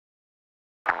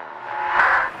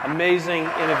amazing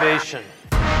innovation.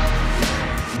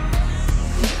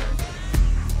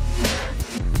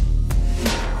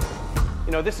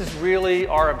 You know, this is really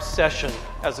our obsession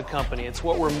as a company. It's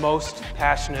what we're most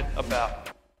passionate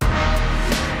about.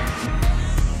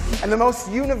 And the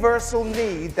most universal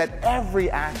need that every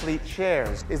athlete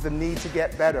shares is the need to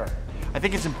get better. I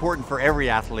think it's important for every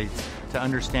athlete to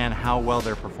understand how well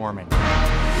they're performing.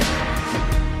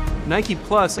 Nike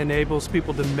Plus enables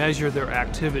people to measure their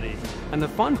activity. And the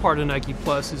fun part of Nike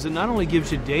Plus is it not only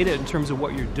gives you data in terms of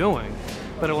what you're doing,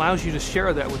 but allows you to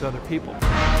share that with other people.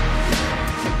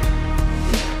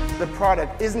 The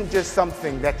product isn't just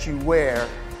something that you wear,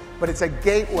 but it's a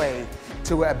gateway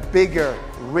to a bigger,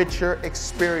 richer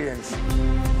experience.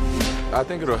 I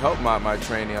think it'll help my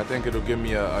training. I think it'll give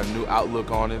me a new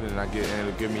outlook on it, and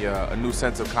it'll give me a new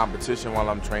sense of competition while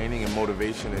I'm training and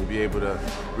motivation, and be able to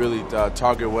really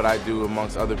target what I do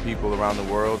amongst other people around the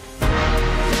world.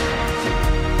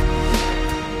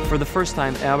 For the first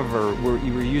time ever, we're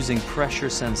using pressure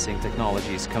sensing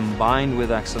technologies combined with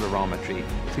accelerometry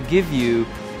to give you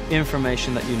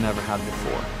information that you never had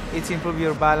before. It's improve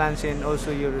your balance and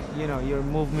also your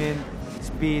movement,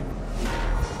 speed.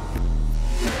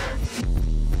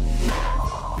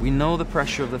 We know the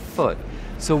pressure of the foot,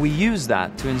 so we use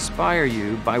that to inspire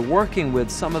you by working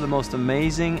with some of the most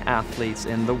amazing athletes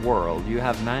in the world. You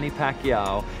have Manny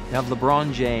Pacquiao, you have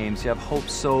LeBron James, you have Hope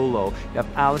Solo, you have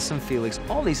Allison Felix.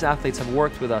 All these athletes have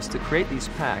worked with us to create these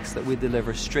packs that we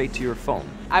deliver straight to your phone.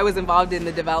 I was involved in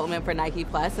the development for Nike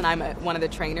Plus, and I'm one of the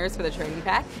trainers for the training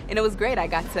pack, and it was great. I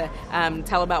got to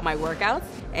tell about my workouts,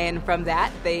 and from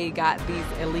that they got these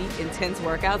elite, intense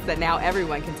workouts that now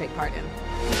everyone can take part in.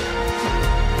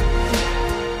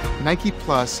 Nike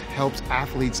Plus helps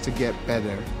athletes to get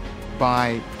better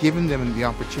by giving them the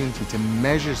opportunity to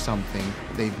measure something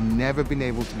they've never been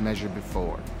able to measure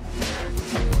before.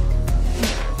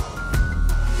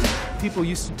 People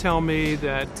used to tell me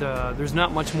that there's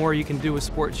not much more you can do with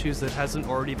sports shoes that hasn't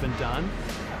already been done.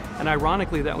 And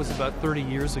ironically, that was about 30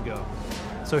 years ago.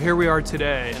 So here we are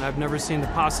today, and I've never seen the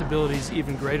possibilities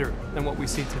even greater than what we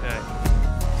see today.